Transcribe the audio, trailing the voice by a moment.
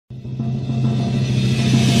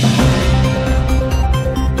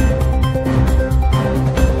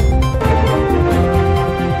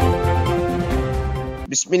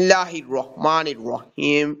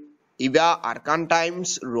বিসমিল্লাহিররহমানিররহিম ইবা Arkan Times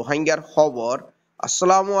রোহিঙ্গার খবর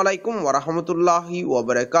আসসালামু আলাইকুম ওয়া রাহমাতুল্লাহি ওয়া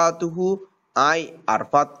বারাকাতুহু আই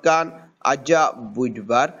আরফাত খান আজা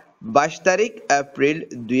বুধবার 22 তারিখ এপ্রিল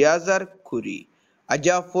 2020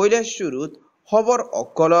 আজা ফয়লা শুরুত খবর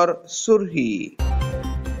অকলর সুরহি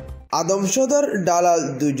আদমসদর দালাল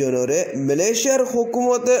দুজনরে মালয়েশিয়ার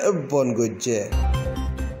হুকুমতে বন গজ্জে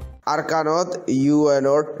আরকানত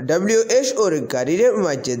ইউএনর ডব্লিউএইচওর গাড়িরে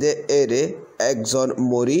মাঝে এরে একজন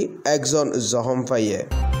মরি একজন জখম পাইয়ে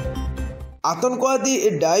আতঙ্কবাদী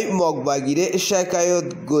ডাই মগবাগিরে শেখায়ত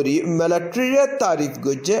গরি মিলিটারিরে তারিফ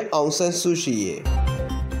গজ্জে আউসান সুশিয়ে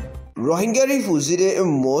রোহিঙ্গা রিফিউজিরে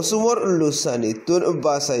মৌসুমর লুসানি তুন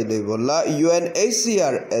বাসাই লই বললা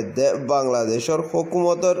ইউএনএইচসিআর এদে বাংলাদেশের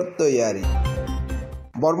হুকুমতর তৈয়ারি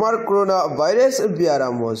বর্মার করোনা ভাইরাস বিয়ারা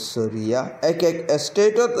মসরিয়া এক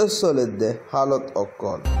স্টেটত চলে দে হালত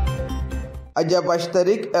অকল আজ 22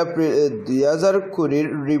 তারিখ এপ্রিল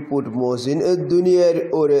 2020 রিপোর্ট মসিন দুনিয়ার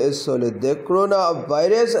ওরে চলে দে করোনা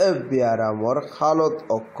ভাইরাস বিয়ারামর হালত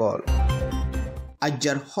অকল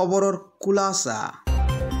আজ্জার খবরর কুলাসা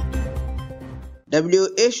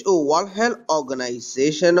WHO World Health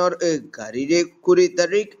Organizationor গাড়িরে 20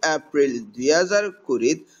 তারিখ এপ্রিল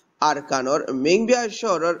 2020 আরকানর মেংবিয়া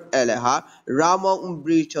শহরের এলাহা রামং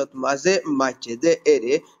ব্রিজত মাঝে মাঝে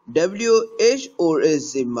এরে WHO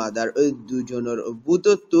জিম্মাদার দুজনের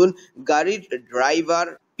বুততুন গাড়ির ড্রাইভার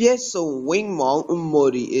পিয়েসো উইং মং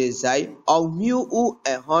মরি যায় অমিউ উ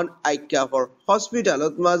এখন আইকাফর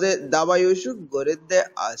হসপিটালত মাঝে দাবায়ুসুক গড়ে দে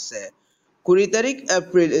আছে 20 তারিখ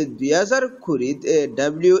এপ্রিল 2020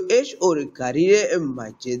 WHO গাড়িরে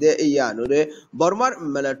মাঝে ইয়ানুরে বর্মার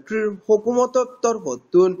মিলিটারির হুকুমতর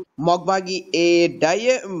তরফতুন মগবাগি এ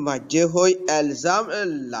ডাইয়ে মাঝে হই এলজাম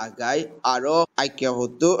লাগাই আরো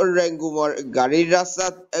আইকেহতু রেঙ্গুমর গাড়ির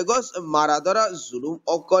রাস্তাত এগস মারাদরা জুলুম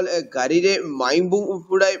অকল গাড়িরে মাইমবুম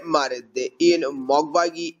ফুড়াই মারে দে ইন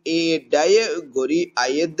মগবাগি এ ডাইয়ে গরি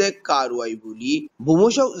আইয়ে দে কারওয়াই বলি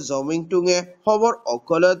ভূমুসৌ জমিংটুঙে খবর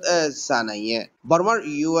অকলত জানাইয়ে বর্মার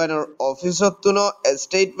ইউএনর অফিসতুন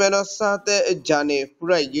স্টেটমেন্টর সাথে জানে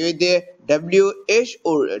ফুড়াই গিয়ে দে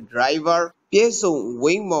WHO ড্রাইভার পিয়েসো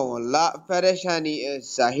উইং মহল্লা ফেরেশানি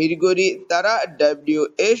জাহির গরি তারা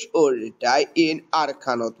WHO ডাই ইন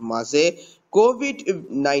আরকানত মাঝে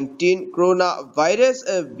COVID-19 করোনা ভাইরাস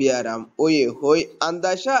বিয়ারাম ওয়ে হই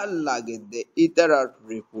আন্দাসা লাগে দে ইতারার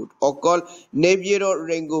রিপোর্ট অকল নেভিয়ের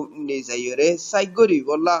রেঙ্গুম নিজাইরে সাইগরি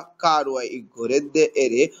বলা কারওয়াই গরে দে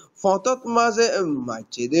এরে ফতত মাঝে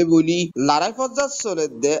দে বলি লড়াই ফজা চলে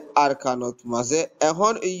দে আরকানত মাঝে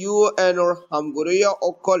এখন ইউএনর হামগরিয়া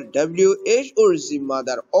অকল WHO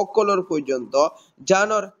জিম্মাদার অকলর পর্যন্ত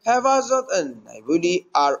জানর হেফাজত নাই বলি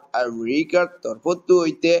আর আমেরিকার তরফতু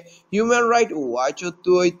হইতে হিউম্যান রাইট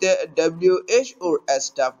ওয়াচতু হইতে WHO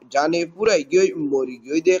স্টাফ জানে পুরাই গই মরি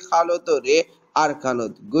গই দে খালতরে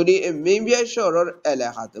আরকানত গরি মেম্বিয়া শহরের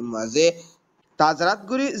এলাকাত মাঝে তাজরাত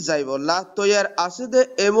গুরি যাইবল্লা তৈয়ার আছে দে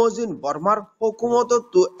এমোজিন বর্মার হুকুমত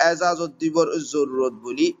তু এজাজত দিবর জরুরত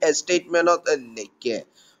বলি স্টেটমেন্টত লেখে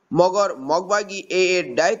মগর মগবাগি এ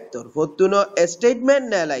দায়িত্বর ফতুন স্টেটমেন্ট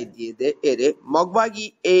নেলাই দিয়ে দে এরে মগবাগি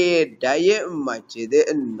এ ডাইয়ে মাঝে দে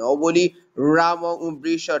ন বলি রামং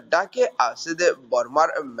ব্রিজত ডাকে আছে দে বর্মার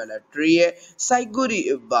মিলিটারিয়ে সাইগুরি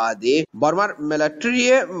বাদে বর্মার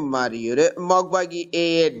মিলিটারিয়ে মারিয়রে মগবাগি এ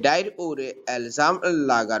ডাইর ওরে এলজাম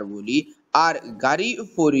লাগার বলি আর গাড়ি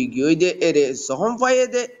ফরি গিয়ে দে এরে জখম পাইয়ে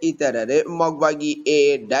দে ইতারারে মগবাগি এ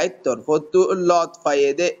দায়িত্বর ফতু লত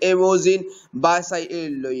পাইয়ে দে এমোজিন বাসাই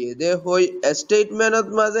লইয়ে দে হই স্টেটমেন্টত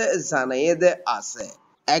মাঝে জানাইয়ে দে আছে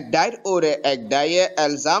এক ডাইর ওরে এক ডাইয়ে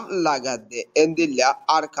এলজাম লাগা দে এন্দিল্লা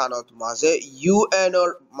আরকানত মাঝে ইউএনর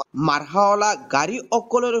মারহাওলা গাড়ি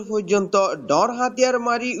অকলের পর্যন্ত ডর হাতিয়ার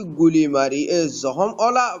মারি গুলি মারি জখম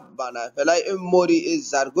অলা বানা ফেলাই মরি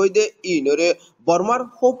জারগই দে ইনরে বর্মার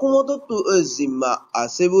হুকুমত তু জিম্মা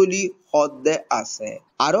আছে বলি হদ্দে আছে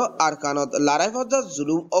আরো আরকানত লড়াই ফজা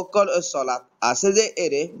জুলুম অকল চলাত আছে যে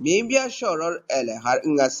এরে মেম্বিয়া শহরের এলাহার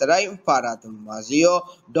গাছরাই পারাত মাঝিও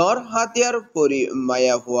ডর হাতিয়ার পরি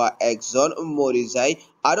মায়া হওয়া একজন মরি যায়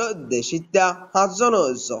আরো দেশিতা 5 জন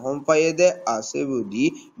জখম পাইয়ে দে আছে বলি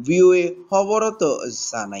ভিওএ খবরত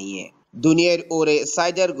জানাইয়ে দুনিয়ার ওরে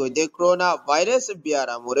সাইডার গইতে করোনা ভাইরাস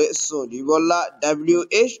বিয়ারামরে সলি বললা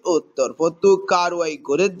WHO তরফতু কারওয়াই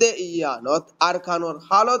করে দে ইয়ানত আরকানর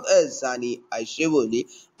হালত জানি আইসে বলি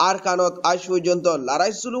আরকানত আজ পর্যন্ত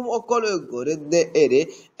লড়াই জুলুম অকল করে দে এরে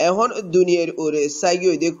এখন দুনিয়ার ওরে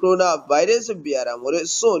সাইগই দে করোনা ভাইরাস বিয়ারামরে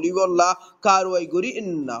সলি বললা কারওয়াই গরি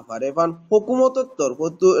না পারে পান হুকুমতর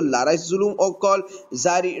তরফতু লড়াই জুলুম অকল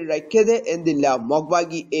জারি রাখে দে এন্দিল্লা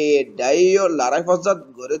মগবাগি এ ডাইও লড়াই ফজাত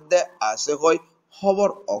করে দে আছে হয় খবর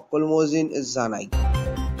অকল মজিন জানাই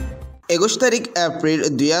 21 তারিখ এপ্রিল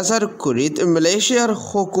 2020 মালয়েশিয়ার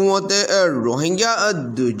হুকুমতে রোহিঙ্গা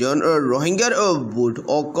দুজন রোহিঙ্গার বুট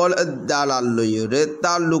অকল দালাল লয়রে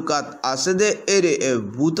তালুকাত আছে দে এরে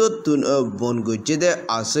বুততুন বনগজ্জে দে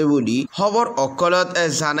আছে বলি খবর অকলত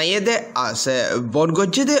জানাইয়ে দে আছে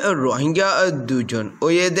বনগজ্জে দে রোহিঙ্গা দুজন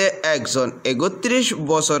ওয়ে দে একজন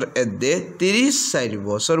 31 বছর এদে 34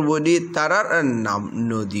 বছর বলি তারার নাম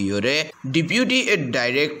নদীরে ডেপুটি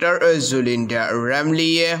ডাইরেক্টর জুলিন্ডা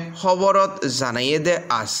রামলিয়ে খবরত জানাইয়ে দে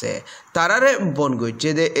আছে তারারে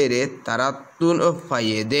বনগজ্জে দে এরে তারা তুন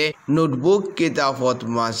ফাইয়ে দে নোটবুক কিতাবত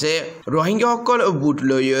মাঝে রোহিঙ্গা অকল বুট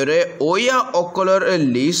লয়রে ওয়া অকলর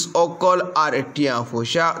লিস্ট অকল আর টিয়া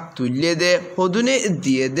ফোসা তুলে দে হদুনে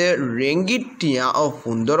দিয়ে দে রেঙ্গিট টিয়া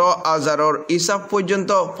 15,000 হিসাব পর্যন্ত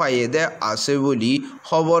ফাইয়ে দে আছে বলি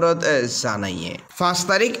খবরত জানাইয়ে 5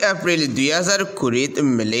 তারিখ এপ্রিল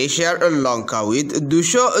 2020 মালয়েশিয়ার লঙ্কাউইত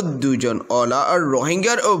 202 জন ওলা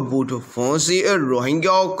রোহিঙ্গার বুট ফোঁসি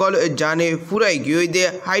রোহিঙ্গা অকল জানে ফুরাই গিয়ে দে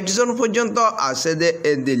 60 জন পর্যন্ত আছে দে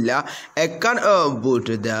এদিল্লা একান বুট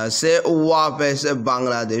দে আছে ওয়াপেস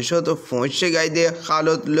বাংলাদেশত পৌঁছে গাই দে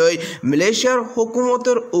হালত লই মালয়েশিয়ার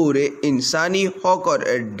হুকুমতের ওরে ইনসানি হকর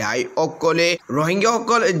ডাই অকলে রোহিঙ্গা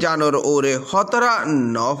অকল জানর ওরে হতরা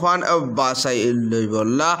নফান বাসাই লই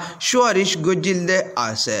বললা সুয়ারিশ গজিল দে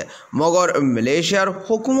আছে মগর মালয়েশিয়ার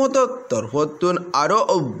হুকুমতের তরফতুন আরো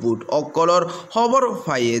বুট অকলর খবর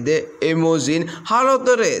ফাইয়ে দে এমোজিন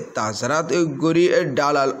হালতরে তাজরাত গরি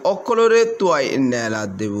ডালাল অকলরে তুয়াই নেলা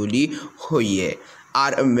দে বলি হইয়ে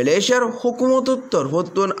আর মালয়েশিয়ার হুকুমতের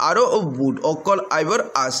তরফতুন আরো বুট অকল আইবার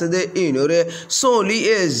আছে দে ইনরে সলি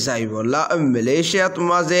যাইবলা মালয়েশিয়াত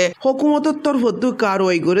মাঝে হুকুমতের তরফতু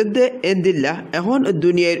কারওয়াই করে দে এন্দিল্লা এখন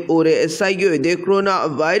দুনিয়ার ওরে সাইগিয়ে দে করোনা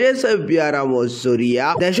ভাইরাস বিয়ারাম জরিয়া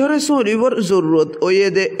দেশরে সলিবর জরুরত ওয়ে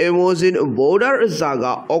দে এমোজিন বর্ডার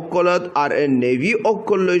জাগা অকলত আর নেভি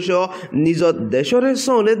অকল লইস নিজত দেশরে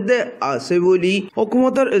সলে দে আছে বলি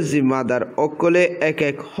হুকুমতের জিম্মাদার অকলে এক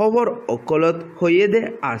এক খবর অকলত হয়ে দে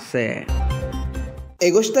আছে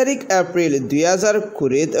 21 তারিখ এপ্রিল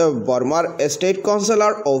 2020 বর্মার স্টেট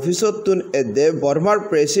কাউন্সিলর অফিসতুন এদে বর্মার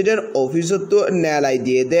প্রেসিডেন্ট অফিসতু নেলাই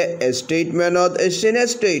দিয়ে দে স্টেটমেন্টত সিনে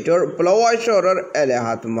স্টেটর প্লাওয়াশৰৰ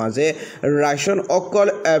এলাহাত মাঝে রাশন অকল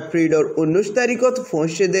এপ্রিলর 19 তারিখত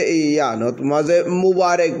পৌঁছে দে ইয়ানত মাঝে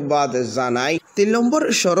মুবারকবাদ জানাই 3 নম্বর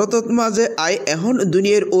শরতত মাঝে আই এখন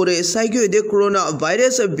দুনিয়ার ওরে সাইগিয়ে দে করোনা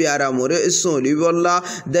ভাইরাস বিয়ারামরে সলি বললা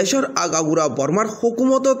দেশর আগাগুড়া বর্মার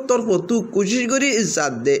হুকুমতর তরফতু কোশিশ করি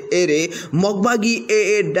জাদে এরে মগবাগি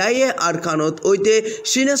ডাইয়ে আরকানত ওইতে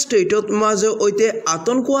সিনা স্টেটত মাঝে ওইতে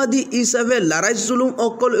আতঙ্কবাদী হিসাবে লড়াই জুলুম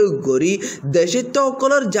অকল গরি দেশিত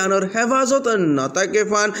অকলর জানর হেফাজত নতাকে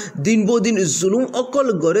ফান দিন বদিন জুলুম অকল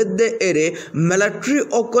গড়ে দে এরে মিলিটারি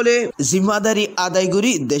অকলে জিম্মাদারি আদায়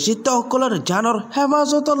করি দেশিত অকলর জানর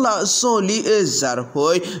হেফাজতল্লা সলি যার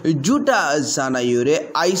হই জুটা জানাইরে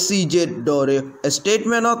আইসিজে ডরে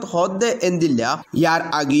স্টেটমেন্টত হদ দে এন্দিলা ইয়ার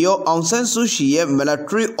আগেও অংসান সুশিয়ে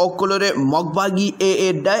মিলিটারি অকলরে মগবাগি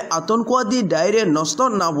ডাই আতঙ্কবাদী ডাইরে নষ্ট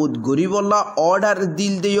নাবুদ গরিবল্লা অর্ডার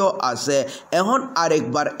দিল দিও আছে এখন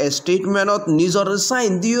আরেকবার স্টেটমেন্টত নিজর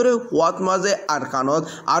সাইন দিয়রে হোয়াত মাঝে আরকানত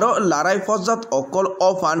আরো লড়াই ফজাত অকল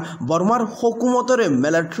অফান বর্মার হুকুমতরে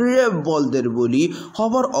মিলিটারি বলদের বলি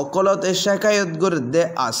খবর অকলত শেখায়ত করে দে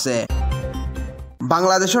আছে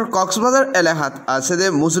বাংলাদেশের কক্সবাজার এলাকাত আছে দে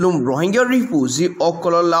মুসলিম রোহিঙ্গা রিফিউজি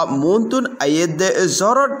অকললা মন্তুন আইয়েদ দে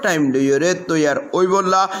জরর টাইম লইরে তৈয়ার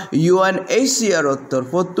ওইবল্লা UNHCR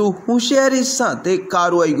তরফতু হুঁশিয়ারির সাথে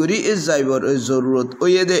কারওয়াই করি যাইবর জরুরত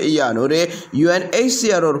ওয়ে দে ইয়ানরে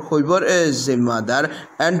UNHCR হইবর জিম্মাদার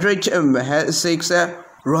অ্যান্ড্রিচ মেহের সিক্সে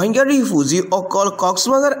রোহিঙ্গা রিফিউজি অকল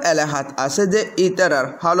কক্সবাজার এলাকাত আছে দে ইতারার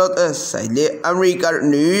হালত চাইলে আমেরিকার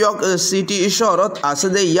নিউইয়র্ক সিটি শহরত আছে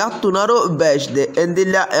দে ইয়াক তুনারও বেশ দে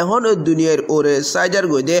এন্দিল্লা এখন দুনিয়ার ওরে সাইজার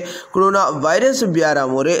গইদে করোনা ভাইরাস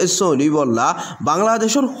বিয়ারামরে সলি বললা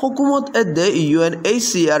বাংলাদেশের হুকুমত দে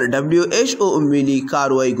UNHCR WHO মিলি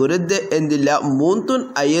কারওয়াই করে দে এন্দিল্লা মন্তুন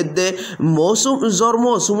আইয়েদ দে মৌসুম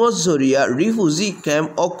মৌসুমত জরিয়া রিফিউজি ক্যাম্প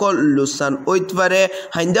অকল লুসান ওইতপারে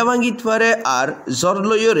হাইন্দাভাঙ্গিত পারে আর জর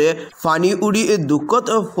লয়রে ফানি উড়ি দুঃখত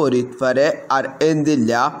ফরিত পারে আর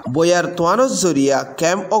এন্দিল্লা বয়ার তোয়ানত জরিয়া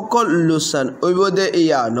ক্যাম্প অকল লুসান ওইবদে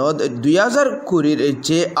ইয়ানত 2020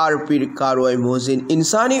 JRPর কারওয়াই মজিন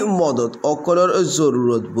ইনসানি মদত অকলর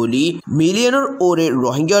জরুরত বলি মিলিয়নের ওরে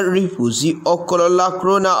Rohingya refugee অকলল্লা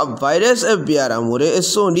corona virus বিয়ারামরে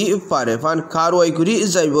Sony ফারেফান কারওয়াই করি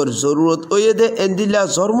যাইবর জরুরত ওয়েদে এন্দিল্লা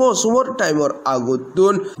জন্ম সুমর টাইমর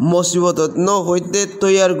আগতুন মুসিবতত ন হইতে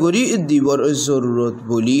তৈয়ার করি দিবর জরুরত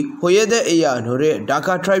বলি হয়ে দে ইয়ানরে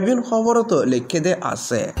ঢাকা ট্রাইবিউন খবরত লিখে দে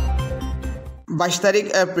আছে 22 তারিখ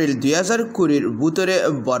এপ্রিল 2020 বুতরে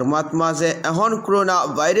বর্মাত মাঝে এখন করোনা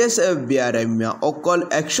ভাইরাস বিয়ারাম্য অকল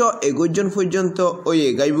 121 জন পর্যন্ত ওয়ে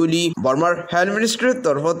গাই বলি বর্মার হেলথ মিনিস্ট্রির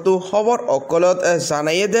তরফতো খবর অকলত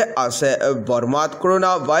জানাইয়ে দে আছে বর্মাত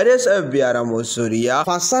করোনা ভাইরাস বিয়ারাম সরিয়া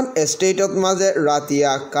পাঁচসান স্টেটত মাঝে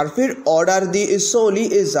রাতিয়া কারফির অর্ডার দি চলি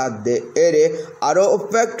জাত দে এরে আরো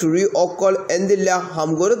ফ্যাক্টরি অকল এন্দিল্লা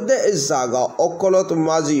হামগরত দে জাগা অকলত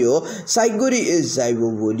মাঝিও সাইগরি যাইব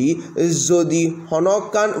বলি যদি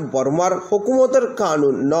হনকান বর্মার হুকুমতের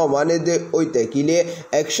কানুন ন মানে দে ওই তেকিলে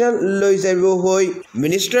অ্যাকশন লই যাইব হই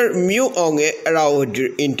মিনিস্টার মিউ অঙে রাওহদির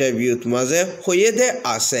ইন্টারভিউত মাঝে হইয়ে দে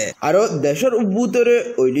আছে আরো দেশের বুতরে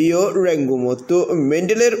ওইলিও রেঙ্গুমতো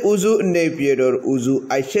মেন্ডেলের উজু নেপিয়ারের উজু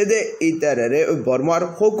আইসে দে ইতারে বর্মার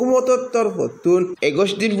হুকুমতের তরফতুন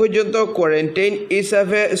 21 দিন পর্যন্ত কোয়ারেন্টাইন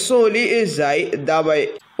হিসাবে চলি যাই দাবাই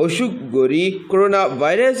অসুখ গরি করোনা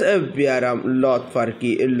ভাইরাস বিয়ারাম লত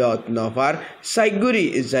ফারকি লত নফার সাইগুরি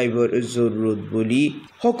যাইবর জরুরত বলি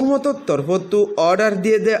হুকুমতের তরফতো অর্ডার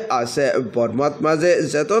দিয়ে দে আছে বর্মাত মাঝে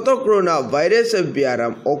যত করোনা ভাইরাস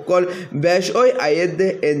বিয়ারাম অকল বেশ ওই আয়েদ দে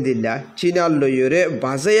এন্দিলা চীনার লইরে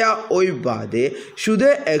বাজাইয়া ওই বাদে শুধু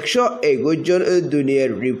 121 জন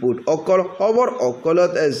দুনিয়ার রিপোর্ট অকল খবর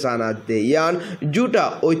অকলত জানাত দে ইয়ান জুটা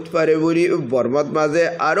ওইত পারে বলি বর্মাত মাঝে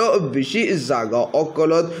আরো বেশি জাগা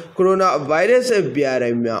অকলত করোনা ভাইরাস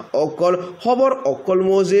বিয়ারাম্য অকল খবর অকল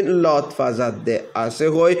মজিন লত ফাজাত দে আছে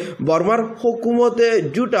হই বর্মার হুকুমতে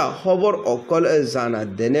জুটা খবর অকল জানাত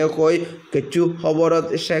দেনে হই কিছু খবরত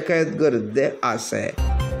শেখায়ত গরদে আছে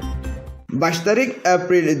 22 তারিখ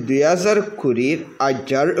এপ্রিল 2020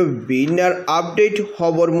 আজার বিনার আপডেট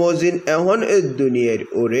খবর মজিন এখন দুনিয়ার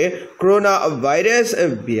ওরে করোনা ভাইরাস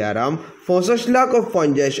বিয়ারাম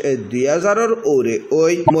 65,50,2000 ওরে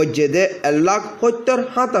ওই মসজিদে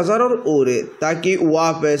 1,70,000 ওরে তাকি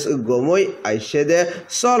ওয়াপেস গমই আইসে দে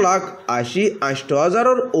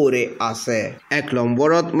 6,80,000 ওরে আছে 1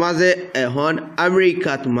 নম্বরত মাঝে এখন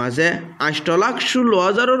আমেরিকাত মাঝে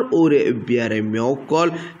 8,16,000 ওরে বিয়ারাম্য অকল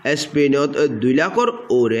স্পেনত 2 লাখর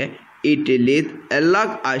ওরে ইটালিত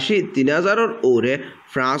 1,83,000 ওরে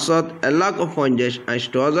ফ্রান্সত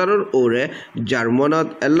 1,50,000 ওরে জার্মানত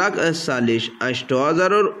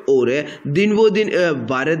 1,40,000 ওরে দিন বদিন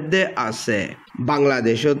বাড়ত দে আছে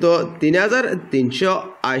বাংলাদেশত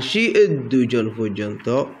 3,382 জন পর্যন্ত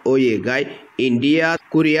ওয়ে গাই ইন্ডিয়া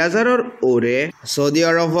 20,000 ওরে সৌদি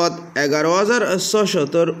আরবত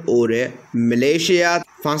 11,670 ওরে মালয়েশিয়াত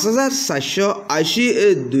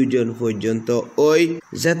 5,782 জন পর্যন্ত ওই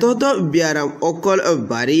যত বিয়ারাম অকল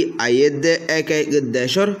বাড়ি আয়েদ দে এক এক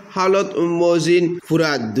দেশের হালত মজিন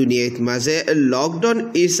পুরা দুনিয়াত মাঝে লকডাউন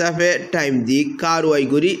হিসাবে টাইম দি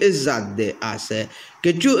কারওয়াইগুড়ি জাত দে আছে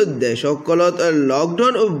কিছু দেশ সকলত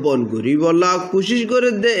লকডাউন বন্ধ করি বলা কোশিশ করে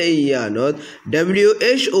দে ইয়ানত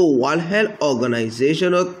WHO ওয়ার্ল্ড হেলথ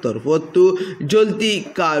অর্গানাইজেশনের তরফতো জলদি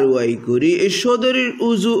কারওয়াই করি সদরের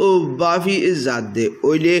উজু ও বাফি জাত দে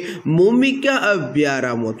ওইলে মুমিকা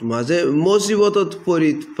বিয়ারামত মাঝে মুসিবতত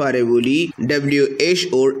পরিত পারে বলি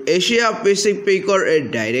WHO এশিয়া প্যাসিফিকৰ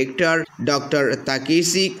ডাইরেক্টর ডক্টর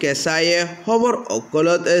তাকিসি কেসায়ে খবর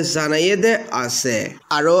অকলত জানাইয়ে দে আছে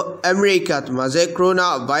আৰু আমেরিকাত মাঝে করোনা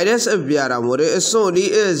ভাইরাস বিয়ারামরে চলি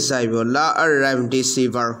যাইবলা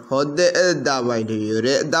রেমডেসিভির হদে দাবাই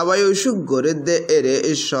লইরে দাবাই অসুখ গড়ে দে এরে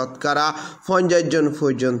শতকরা 50 জন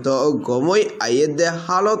পর্যন্ত গমই আইয়ে দে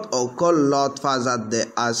হালত অকল লত ফাজাত দে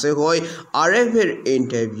আছে হই আরএফের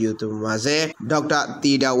ইন্টারভিউত মাঝে ডক্টর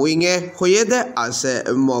তিডা উইংয়ে হইয়ে দে আছে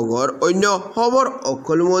মগর অন্য খবর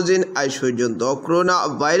অকল মজিন আজ পর্যন্ত করোনা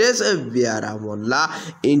ভাইরাস বিয়ারামলা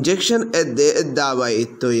ইনজেকশন দে দাবাই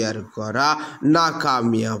তৈয়ার করা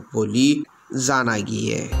নাকামিয়াব বলি জানা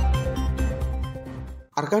গিয়ে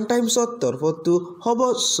আরকান টাইমসত তরফতো হব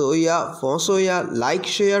সইয়া ফসইয়া লাইক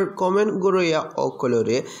শেয়ার কমেন্ট গরইয়া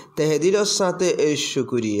অকলরে তেহদিলের সাথে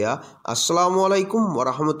শুকরিয়া আসসালামু আলাইকুম ওয়া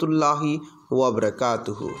রাহমাতুল্লাহি ওয়া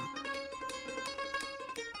বারাকাতুহু।